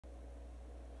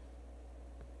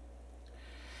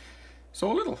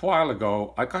So a little while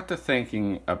ago, I got to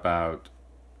thinking about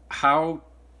how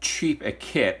cheap a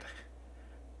kit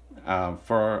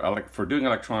for doing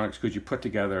electronics could you put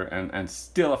together and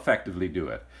still effectively do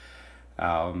it.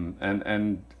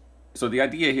 And so the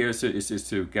idea here is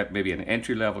to get maybe an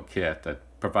entry-level kit that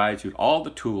provides you all the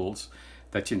tools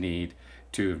that you need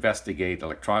to investigate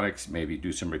electronics, maybe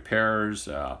do some repairs,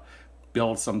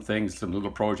 build some things, some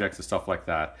little projects and stuff like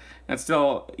that, and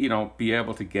still, be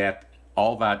able to get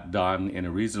all that done in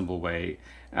a reasonable way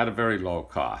at a very low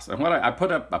cost. And what I put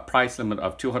up a price limit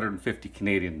of 250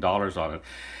 Canadian dollars on it,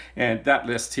 and that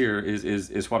list here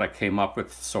is what I came up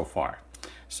with so far.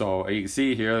 So you can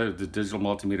see here the digital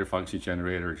multimeter function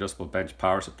generator, adjustable bench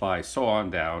power supply, so on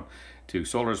down to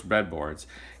solderless breadboards.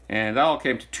 And that all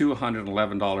came to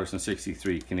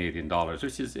 $211.63 Canadian dollars,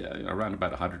 which is around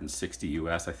about 160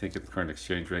 US, I think, at the current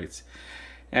exchange rates.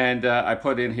 And I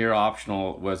put in here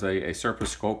optional was a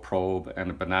surplus scope probe and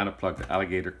a banana plugged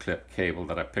alligator clip cable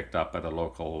that I picked up at a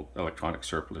local electronic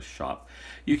surplus shop.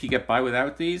 You could get by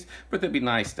without these, but they'd be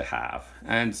nice to have.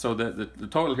 And so the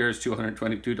total here is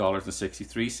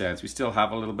 $222.63. We still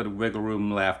have a little bit of wiggle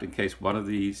room left in case one of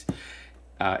these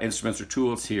instruments or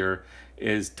tools here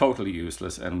is totally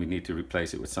useless and we need to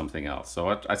replace it with something else.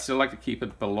 So I'd still like to keep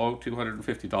it below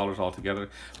 $250 altogether,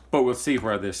 but we'll see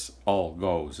where this all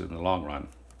goes in the long run.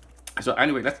 So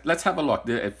anyway, let's have a look.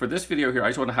 For this video here, I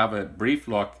just want to have a brief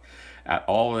look at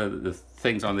all of the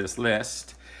things on this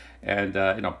list and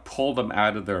pull them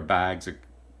out of their bags or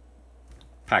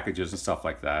packages and stuff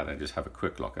like that, and just have a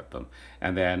quick look at them.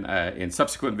 And then in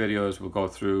subsequent videos, we'll go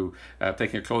through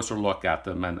taking a closer look at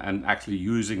them and actually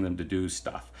using them to do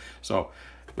stuff. So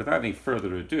without any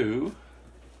further ado,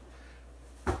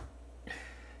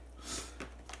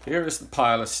 here is the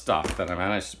pile of stuff that I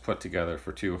managed to put together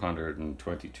for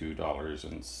 $222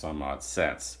 and some odd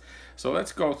cents. So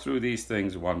let's go through these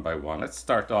things one by one. Let's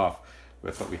start off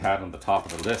with what we had on the top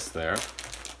of the list there.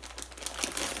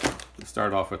 Let's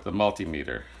start off with the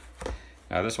multimeter.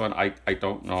 Now this one, I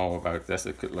don't know about this.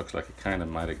 It looks like it kind of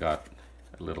might have got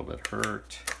a little bit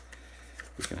hurt.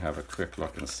 We can have a quick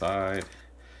look inside.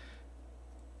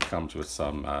 Comes with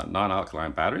some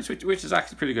non-alkaline batteries, which is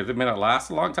actually pretty good. They may not last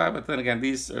a long time, but then again,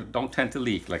 these don't tend to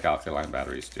leak like alkaline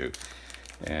batteries do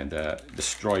and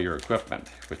destroy your equipment,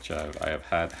 which I have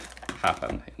had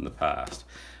happen in the past.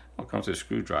 Well, comes with a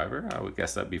screwdriver. I would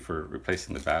guess that'd be for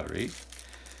replacing the battery.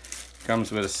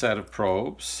 Comes with a set of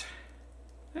probes.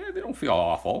 They don't feel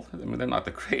awful. I mean, they're not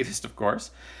the greatest, of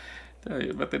course,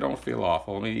 but they don't feel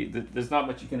awful. I mean, there's not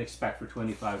much you can expect for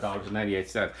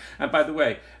 $25.98. And by the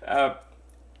way,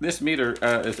 this meter,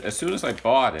 as soon as I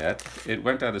bought it, it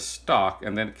went out of stock,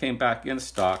 and then it came back in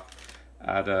stock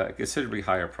at a considerably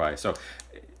higher price. So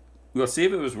we'll see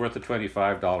if it was worth the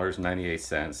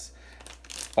 $25.98,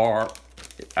 or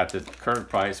at the current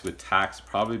price with tax,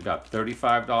 probably about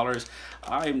 $35.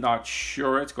 I'm not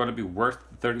sure it's going to be worth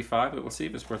the $35, but we'll see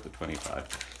if it's worth the $25.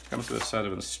 Comes with a set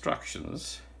of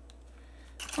instructions.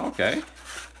 Okay,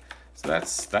 so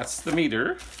that's the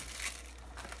meter.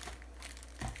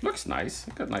 Looks nice.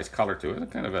 It's got a nice color to it.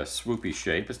 Kind of a swoopy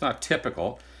shape. It's not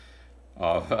typical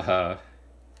of a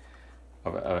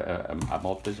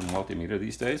digital multimeter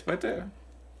these days, but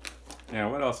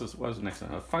what else was the next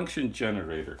one? A function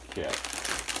generator kit.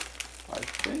 I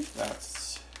think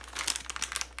is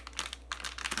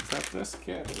that this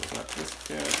kit? Or is that this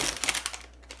kit?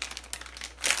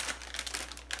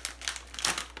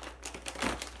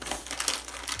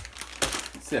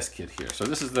 This kit here. So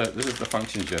this is the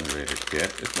function generator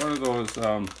kit. It's one of those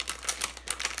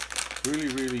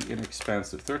really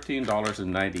inexpensive,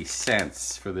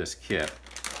 $13.90 for this kit.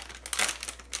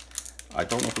 I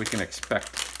don't know if we can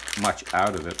expect much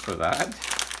out of it for that,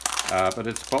 but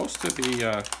it's supposed to be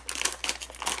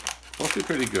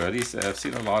pretty good. I've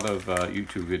seen a lot of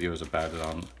YouTube videos about it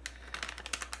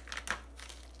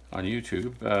on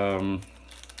YouTube.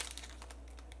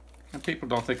 And people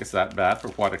don't think it's that bad for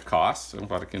what it costs and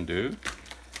what it can do.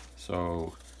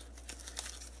 So,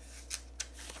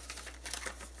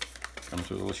 comes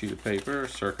with a little sheet of paper,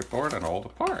 circuit board, and all the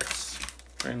parts.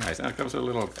 Very nice. And it comes with a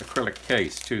little acrylic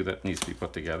case too that needs to be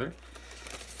put together.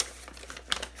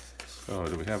 So,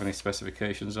 do we have any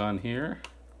specifications on here?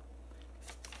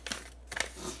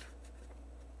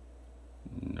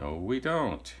 No, we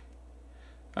don't.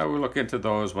 We'll look into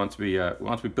those once we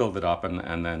build it up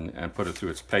and put it through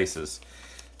its paces.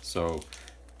 So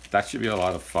that should be a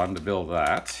lot of fun to build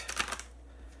that.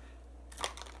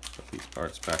 Put these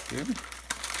parts back in.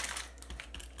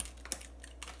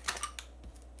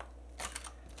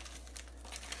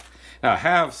 Now I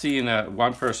have seen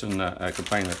one person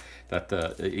complain that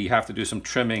that you have to do some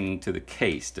trimming to the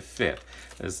case to fit,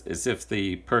 as if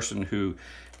the person who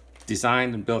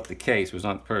designed and built the case was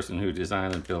not the person who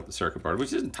designed and built the circuit board,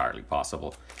 which is entirely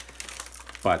possible.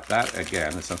 But that,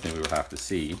 again, is something we will have to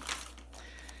see.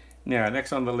 Now,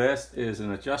 next on the list is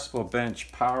an adjustable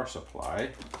bench power supply.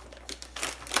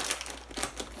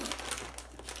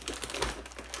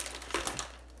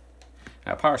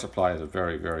 Now, power supply is a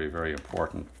very, very, very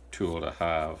important tool to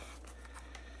have.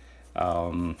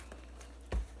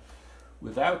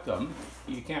 Without them,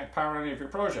 you can't power any of your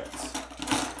projects.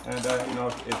 And you know,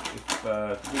 if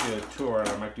to give you a tour, and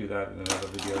I might do that in another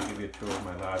video, I'll give you a tour of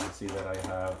my lab and see that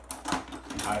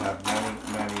I have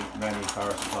many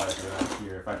power supplies around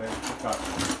here. In fact, I picked up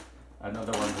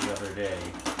another one the other day.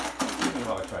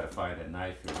 While I try to find a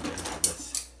knife here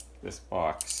into this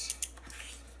box.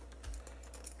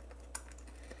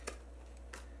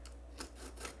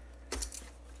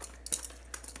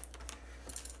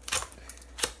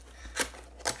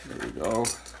 There we go.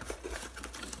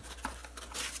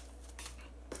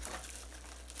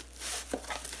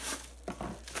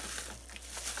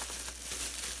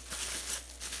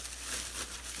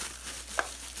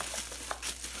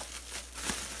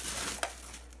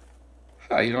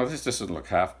 You know, this doesn't look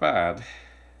half bad.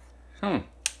 The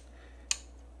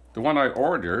one I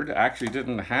ordered actually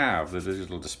didn't have the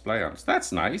digital display on it. So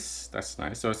that's nice. That's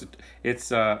nice. So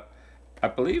it's I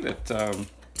believe it,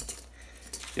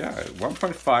 yeah,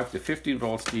 1.5 to 15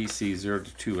 volts DC, 0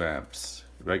 to 2 amps,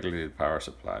 regulated power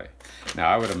supply. Now,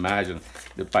 I would imagine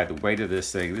that by the weight of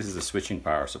this thing, this is a switching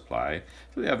power supply.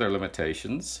 So they have their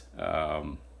limitations.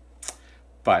 But,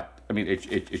 I mean,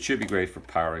 it should be great for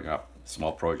powering up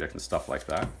small projects and stuff like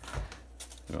that.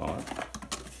 You know,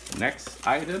 next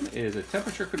item is a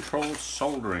temperature controlled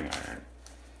soldering iron.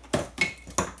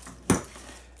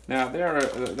 Now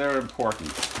they're important.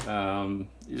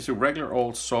 Just a regular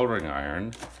old soldering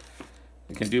iron,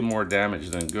 it can do more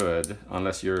damage than good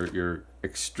unless you're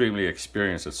extremely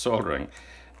experienced at soldering.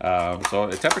 So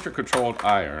a temperature controlled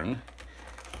iron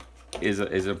is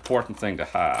an important thing to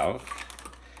have.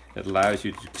 It allows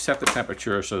you to set the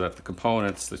temperature so that the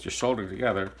components that you're soldering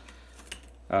together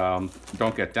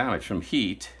don't get damaged from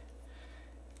heat,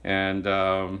 and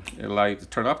it allows you to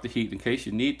turn up the heat in case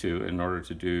you need to in order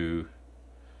to do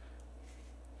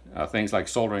things like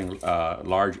soldering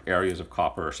large areas of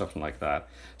copper or something like that.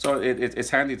 So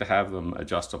it's handy to have them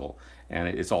adjustable, and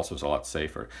it's also a lot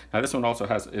safer. Now this one also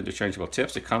has interchangeable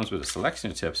tips. It comes with a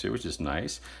selection of tips here, which is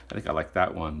nice. I think I like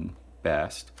that one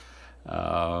best.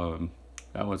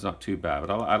 That one's not too bad,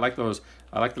 but I like those.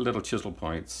 I like the little chisel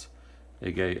points.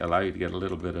 They allow you to get a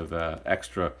little bit of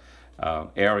extra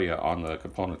area on the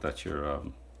component that you're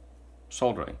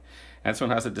soldering. And this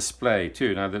one has a display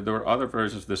too. Now there were other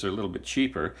versions of this that are a little bit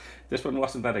cheaper. This one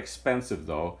wasn't that expensive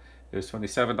though. It was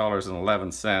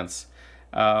 $27.11.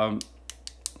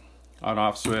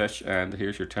 On-off switch, and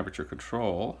here's your temperature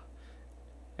control.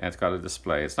 And it's got a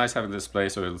display. It's nice having a display,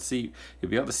 so you'll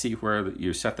be able to see where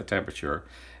you set the temperature,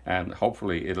 and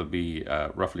hopefully it'll be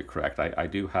roughly correct. I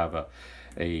do have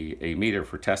a meter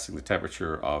for testing the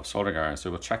temperature of soldering iron, so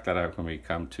we'll check that out when we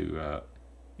come to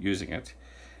using it.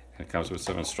 And it comes with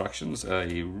some instructions,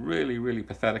 a really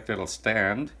pathetic little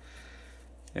stand,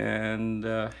 and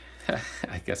I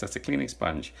guess that's a cleaning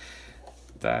sponge.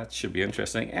 That should be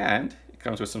interesting, and it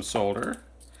comes with some solder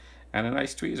and a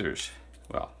nice tweezers.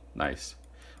 Well, nice.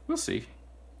 We'll see.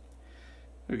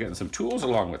 We're getting some tools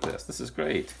along with this. This is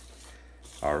great.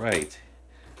 All right.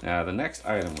 Now the next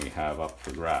item we have up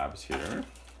for grabs here.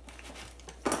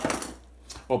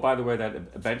 Oh, by the way,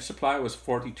 that bench supply was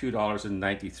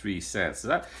 $42.93. So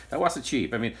that wasn't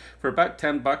cheap. I mean, for about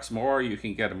 $10 more, you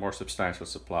can get a more substantial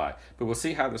supply. But we'll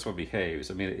see how this one behaves.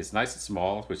 I mean, it's nice and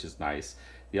small, which is nice.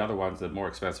 The other ones, the more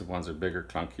expensive ones, are bigger,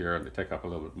 clunkier, and they take up a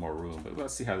little bit more room. But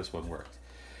let's see how this one works.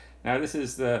 Now this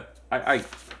is the I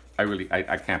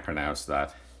can't pronounce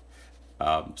that.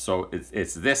 So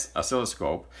it's this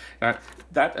oscilloscope. Now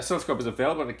that oscilloscope is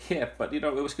available in a kit, but you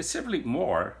know it was considerably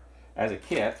more as a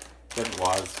kit than it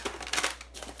was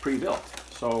pre-built.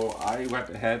 So I went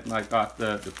ahead and I got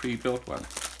the pre-built one.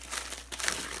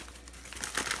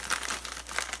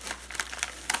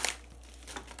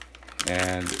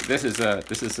 And this is the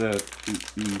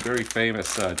very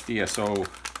famous DSO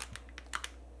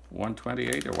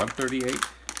 128 or 138.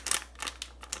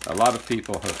 A lot of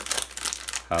people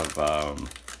have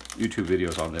YouTube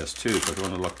videos on this too, so if you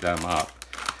want to look them up.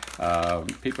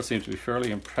 People seem to be fairly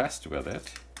impressed with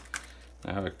it.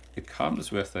 Now it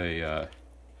comes with a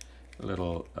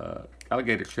little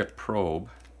alligator clip probe,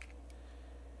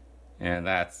 and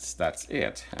that's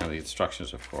it. And the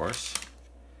instructions, of course,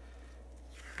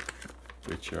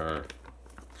 which are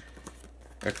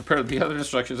compared to the other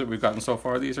instructions that we've gotten so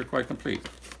far, these are quite complete.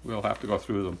 We'll have to go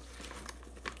through them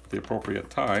at the appropriate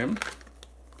time.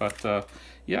 But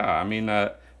yeah, I mean,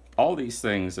 all these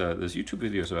things, there's YouTube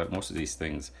videos about most of these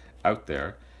things out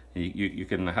there. You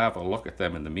can have a look at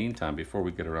them in the meantime before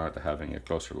we get around to having a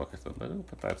closer look at them. But we'll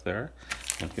put that there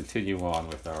and continue on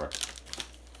with our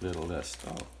little list.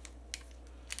 Oh,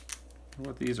 I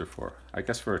wonder what these are for. I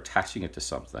guess for attaching it to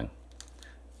something.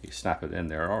 You snap it in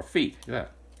there, or feet. Yeah,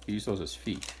 you use those as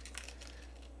feet.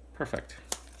 Perfect.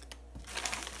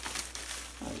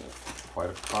 Quite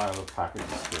a pile of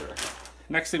packages here.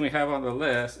 Next thing we have on the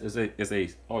list is a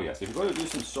oh yes, if you're going to do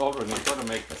some soldering, you're going to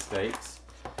make mistakes.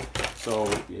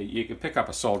 So you can pick up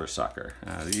a solder sucker.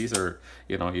 These are,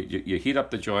 you know, you heat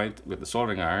up the joint with the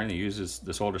soldering iron. You use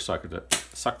the solder sucker to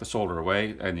suck the solder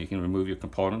away, and you can remove your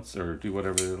components or do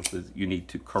whatever else you need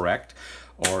to correct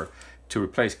or to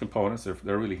replace components.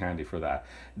 They're really handy for that.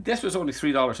 This was only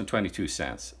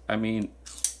 $3.22. I mean,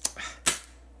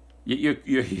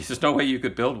 there's no way you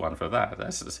could build one for that.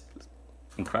 That's just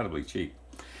incredibly cheap.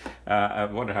 I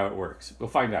wonder how it works. We'll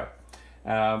find out.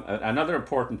 Another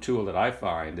important tool that I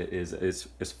find is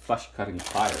flush cutting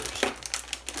pliers.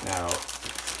 Now,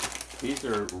 these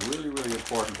are really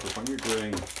important for when you're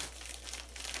doing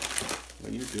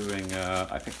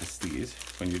I think it's these,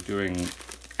 when you're doing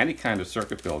any kind of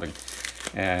circuit building,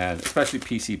 and especially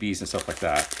PCBs and stuff like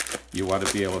that. You want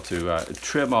to be able to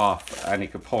trim off any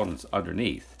components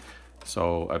underneath.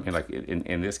 So, I mean, like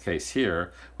in this case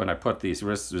here, when I put these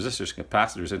resistors and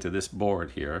capacitors into this board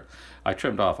here, I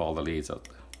trimmed off all the leads.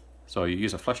 So you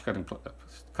use a flush cutting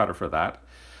cutter for that.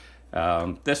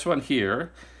 This one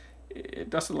here, it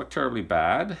doesn't look terribly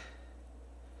bad.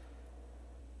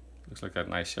 Looks like got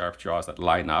nice sharp jaws that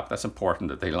line up. That's important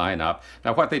that they line up.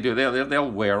 Now what they do,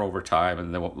 they'll wear over time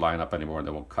and they won't line up anymore and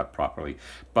they won't cut properly.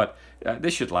 But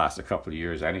this should last a couple of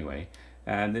years anyway.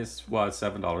 And this was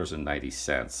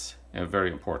 $7.90. A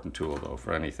very important tool though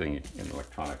for anything in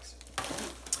electronics.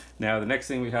 Now the next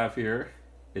thing we have here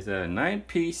is a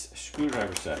 9-piece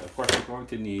screwdriver set. Of course, we're going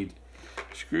to need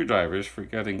screwdrivers for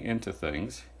getting into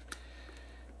things.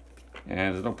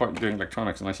 And there's no point in doing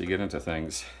electronics unless you get into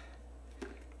things.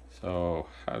 So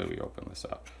how do we open this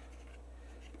up?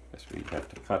 Guess we have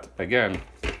to cut again.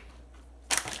 And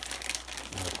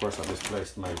of course I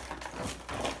misplaced my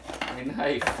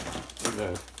knife for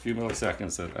the few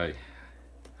milliseconds that I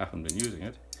haven't been using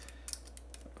it.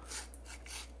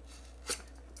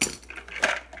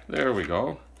 There we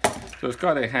go. So it's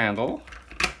got a handle,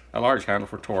 a large handle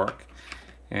for torque,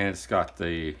 and it's got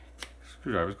the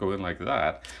screwdrivers go in like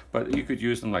that. But you could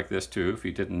use them like this too if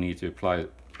you didn't need to apply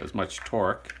as much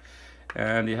torque.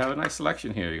 And you have a nice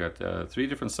selection here. You got 3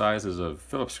 different sizes of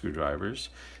Phillips screwdrivers,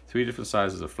 3 different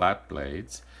sizes of flat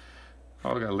blades.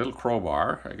 Oh, we got a little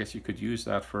crowbar. I guess you could use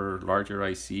that for larger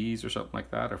ICs or something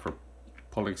like that, or for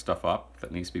pulling stuff up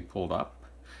that needs to be pulled up.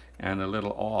 And a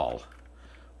little awl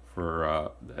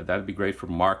for that'd be great for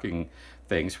marking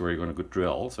things where you're going to go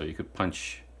drill. So you could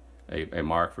punch a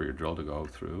mark for your drill to go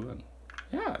through. And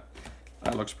yeah,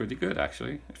 that looks pretty good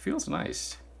actually. It feels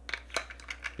nice.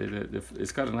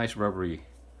 It's got a nice rubbery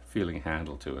feeling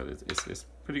handle to it. It's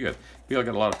pretty good. You'll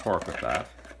get a lot of torque with that.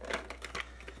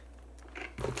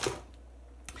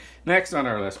 Next on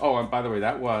our list, oh, and by the way,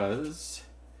 that was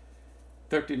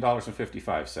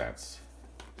 $13.55.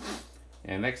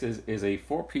 And next is a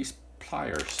 4-piece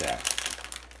plier set.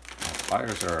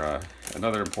 Pliers are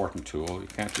another important tool. You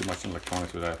can't do much in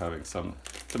electronics without having some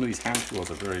of these hand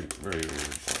tools are very important.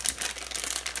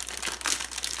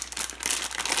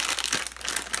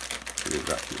 What do we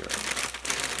got here?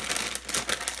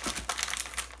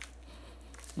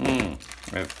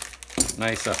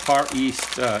 Nice Far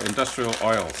East industrial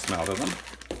oil smell to them.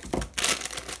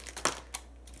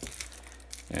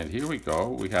 And here we go.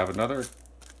 We have another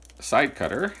side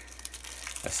cutter.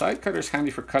 A side cutter is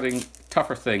handy for cutting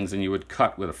tougher things than you would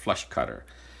cut with a flush cutter.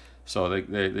 So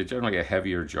they generally get a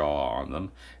heavier jaw on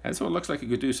them. And so it looks like you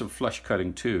could do some flush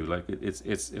cutting too. Like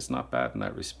it's not bad in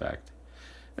that respect.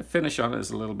 The finish on it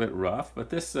is a little bit rough, but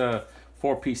this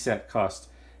 4-piece set cost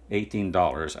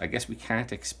 $18. I guess we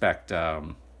can't expect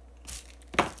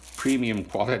premium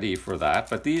quality for that,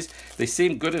 but they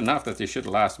seem good enough that they should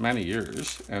last many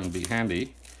years and be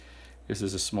handy. This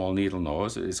is a small needle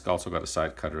nose. It's also got a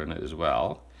side cutter in it as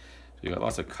well. So you got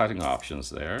lots of cutting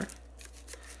options there.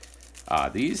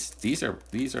 These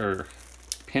are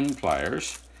pin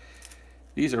pliers.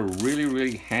 These are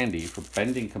really handy for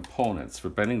bending components, for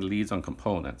bending the leads on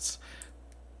components.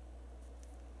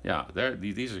 Yeah,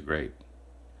 these are great.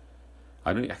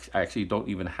 I actually don't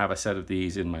even have a set of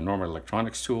these in my normal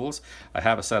electronics tools. I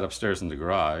have a set upstairs in the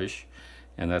garage,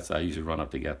 and that's I usually run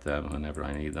up to get them whenever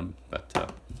I need them.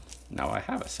 But now I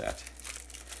have a set.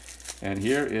 And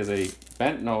here is a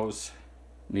bent nose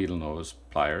needle nose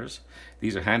pliers.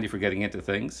 These are handy for getting into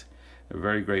things. They're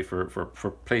very great for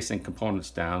placing components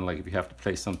down. Like if you have to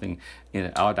place something in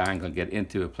an odd angle and get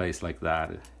into a place like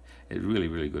that, it's really,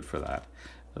 really good for that.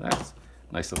 So that's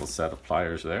a nice little set of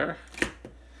pliers there.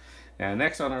 And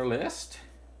next on our list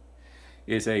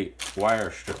is a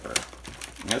wire stripper.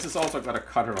 And this has also got a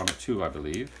cutter on it too, I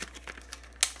believe.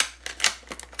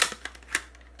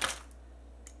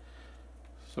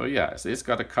 So yes, it's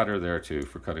got a cutter there too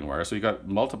for cutting wire. So you got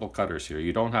multiple cutters here.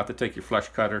 You don't have to take your flush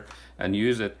cutter and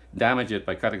use it, damage it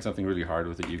by cutting something really hard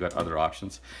with it. You've got other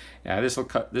options. And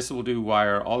this will do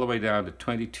wire all the way down to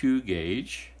 22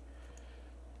 gauge.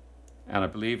 And I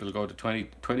believe it'll go to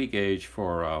 20 gauge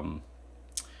for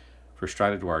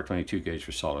stranded wire, 22 gauge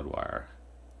for solid wire.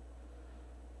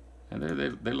 And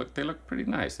they look pretty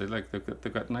nice. They've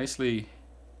got nicely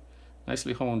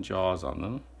honed jaws on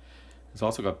them. It's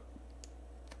also got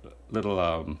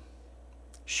little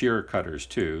shear cutters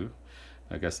too.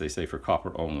 I guess they say for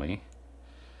copper only.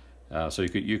 So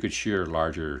you could shear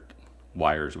larger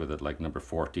wires with it, like number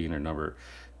 14 or number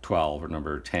 12 or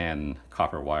number 10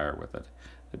 copper wire with it.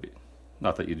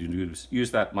 Not that you do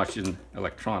use that much in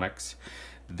electronics.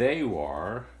 They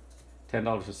were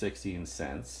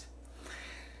 $10.16.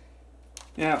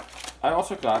 Now, I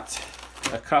also got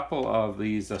a couple of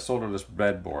these solderless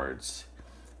breadboards.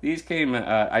 These came,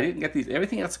 I didn't get these,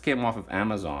 everything else came off of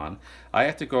Amazon. I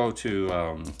had to go to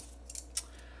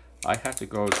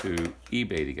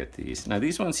eBay to get these. Now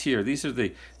these ones here, these are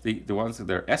the ones that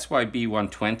they're SYB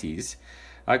 120s.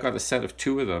 I got a set of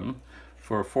 2 of them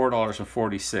for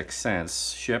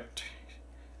 $4.46 shipped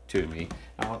to me.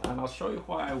 And I'll show you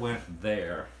why I went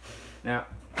there. Now,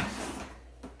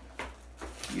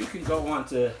 you can go on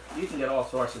to, you can get all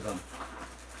sorts of them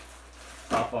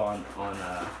up on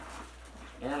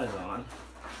Amazon,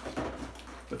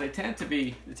 but they tend to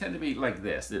be like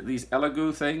this. These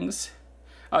Elegoo things,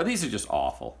 these are just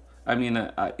awful. I mean,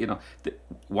 you know,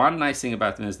 one nice thing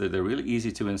about them is that they're really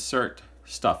easy to insert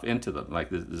stuff into them. Like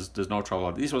there's no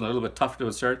trouble. These ones are a little bit tougher to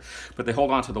insert, but they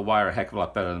hold on to the wire a heck of a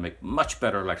lot better and make much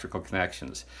better electrical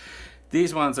connections.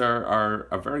 These ones are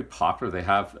very popular. They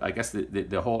have, I guess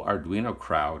the whole Arduino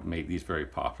crowd made these very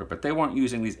popular, but they weren't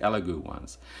using these Elegoo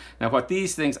ones. Now what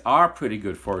these things are pretty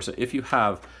good for, so if you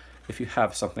have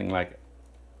something like,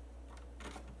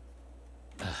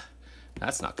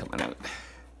 that's not coming out.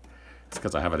 It's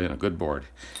because I have it in a good board.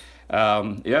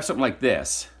 You have something like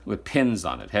this with pins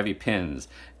on it, heavy pins.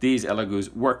 These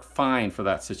Elegoos work fine for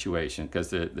that situation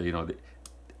because it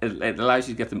allows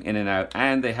you to get them in and out,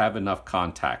 and they have enough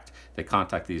contact. They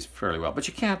contact these fairly well, but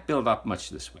you can't build up much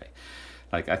this way.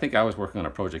 Like I think I was working on a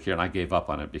project here and I gave up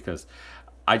on it because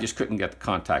I just couldn't get the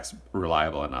contacts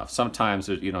reliable enough. Sometimes,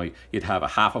 you know, you'd have a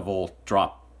half a volt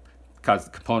drop because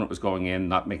the component was going in,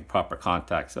 not making proper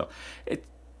contact. So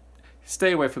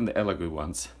stay away from the Elegoo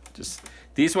ones. Just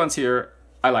these ones here,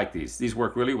 I like these. These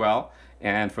work really well,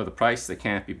 and for the price, they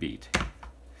can't be beat.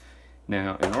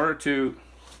 Now, in order to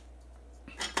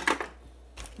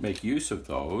make use of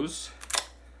those,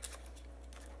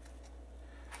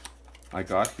 I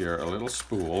got here a little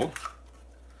spool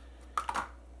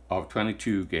of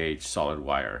 22 gauge solid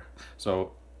wire.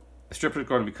 So the stripper is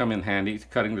going to come in handy to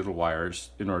cutting little wires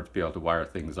in order to be able to wire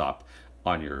things up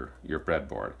on your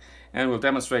breadboard. And we'll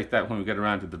demonstrate that when we get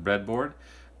around to the breadboard.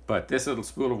 But this little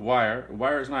spool of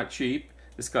wire is not cheap.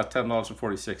 It's got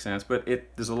 $10.46, but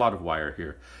there's a lot of wire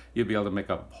here. You'll be able to make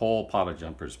a whole pile of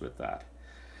jumpers with that.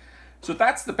 So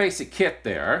that's the basic kit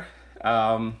there.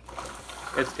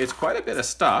 It's quite a bit of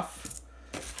stuff.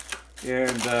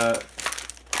 And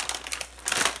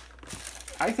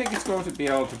I think it's going to be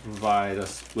able to provide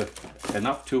us with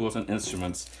enough tools and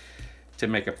instruments to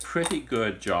make a pretty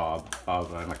good job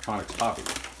of an electronics hobby.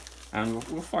 And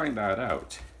we'll find that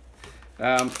out.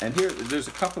 And here, there's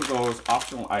a couple of those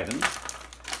optional items.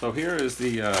 So here is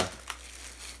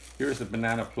here's the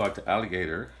banana plug to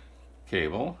alligator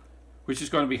cable, which is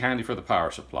going to be handy for the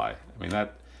power supply. I mean,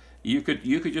 that you could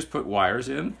just put wires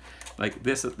in. Like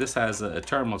this has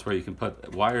terminals where you can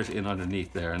put wires in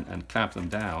underneath there and clamp them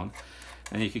down,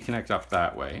 and you can connect up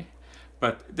that way.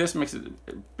 But this makes it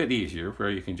a bit easier,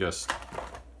 where you can just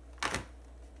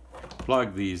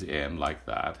plug these in like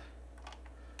that.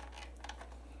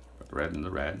 Put the red in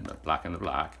the red, the black in the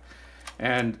black,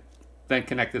 and then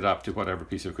connect it up to whatever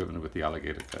piece of equipment with the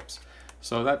alligator clips.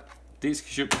 So that these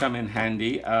should come in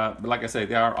handy, but like I say,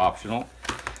 they are optional.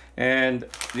 And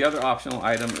the other optional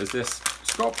item is this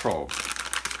scope probe,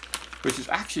 which is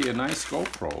actually a nice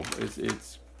scope probe.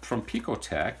 It's from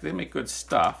Picotech. They make good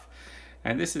stuff.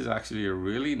 And this is actually a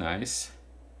really nice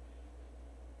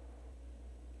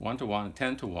 1-to-1,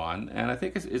 10-to-1, and I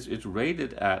think it's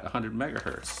rated at 100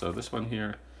 megahertz. So this one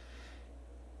here,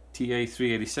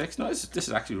 TA386, no, this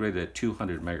is actually rated at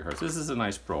 200 megahertz. This is a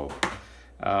nice probe.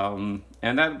 And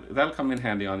that'll come in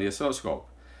handy on the oscilloscope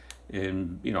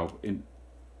in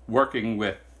working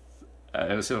with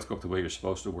an oscilloscope the way you're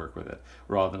supposed to work with it,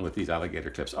 rather than with these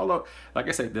alligator clips. Although, like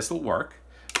I said, this will work,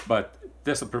 but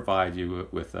this will provide you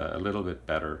with a little bit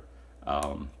better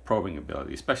probing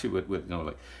ability, especially with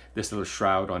like this little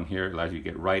shroud on here allows you to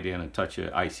get right in and touch an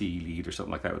IC lead or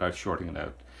something like that without shorting it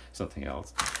out something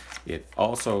else. It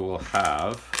also will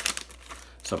have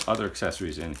some other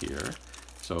accessories in here.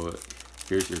 So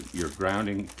here's your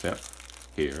grounding clip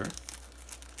here.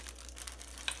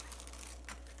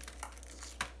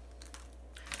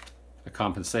 A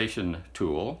compensation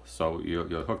tool, so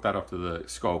you'll hook that up to the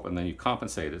scope and then you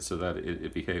compensate it so that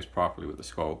it behaves properly with the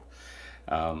scope.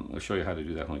 I'll show you how to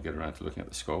do that when we get around to looking at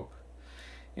the scope.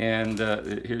 And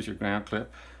here's your ground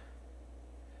clip.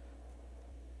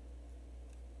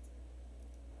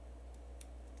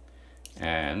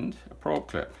 And a probe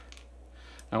clip.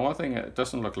 Now one thing it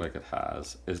doesn't look like it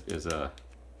has is it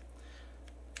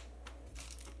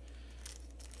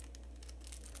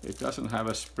doesn't have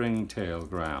a spring tail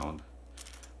ground,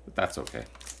 but that's okay.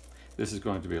 This is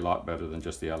going to be a lot better than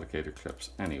just the alligator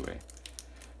clips anyway.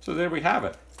 So there we have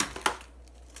it.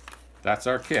 That's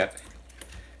our kit,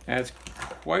 and it's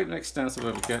quite an extensive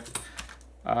little kit.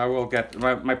 I will get,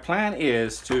 my plan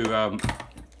is to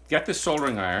get this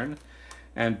soldering iron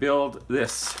and build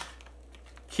this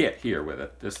kit here with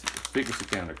it, this frequency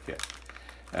counter kit.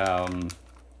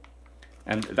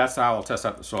 And that's how I'll test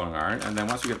out the soldering iron. And then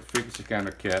once we get the frequency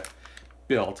counter kit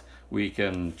built, we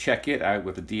can check it out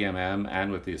with the DMM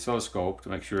and with the oscilloscope to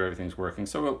make sure everything's working.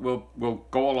 So we'll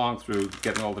go along through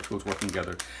getting all the tools working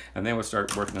together, and then we'll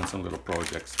start working on some little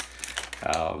projects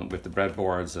with the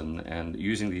breadboards and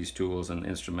using these tools and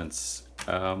instruments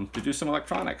to do some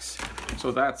electronics.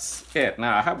 So that's it.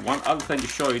 Now I have one other thing to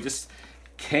show you. Just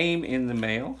came in the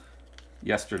mail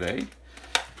yesterday.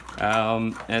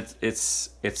 It's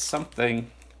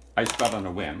something I just got on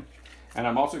a whim, and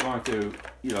I'm also going to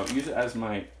use it as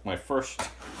my first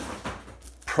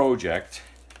project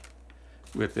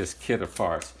with this kit of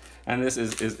parts. And this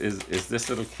is this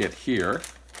little kit here,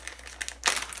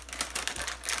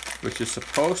 which is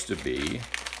supposed to be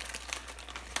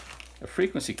a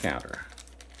frequency counter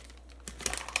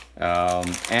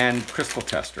and crystal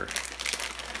tester.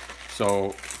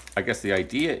 So I guess the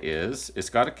idea is it's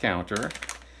got a counter.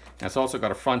 And it's also got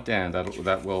a front end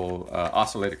that will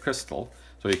oscillate a crystal,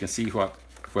 so you can see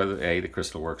whether the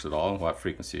crystal works at all and what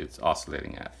frequency it's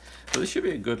oscillating at. So this should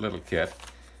be a good little kit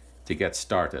to get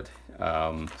started.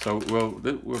 So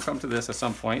we'll come to this at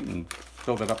some point and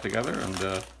build it up together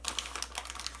and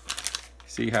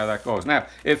see how that goes. Now,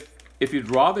 if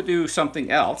you'd rather do something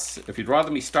else, if you'd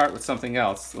rather me start with something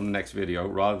else in the next video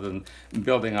rather than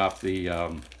building up the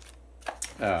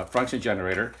function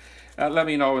generator, let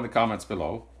me know in the comments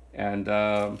below. And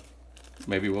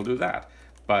maybe we'll do that.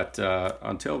 But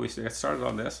until we get started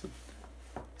on this,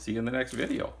 see you in the next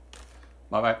video.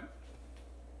 Bye-bye.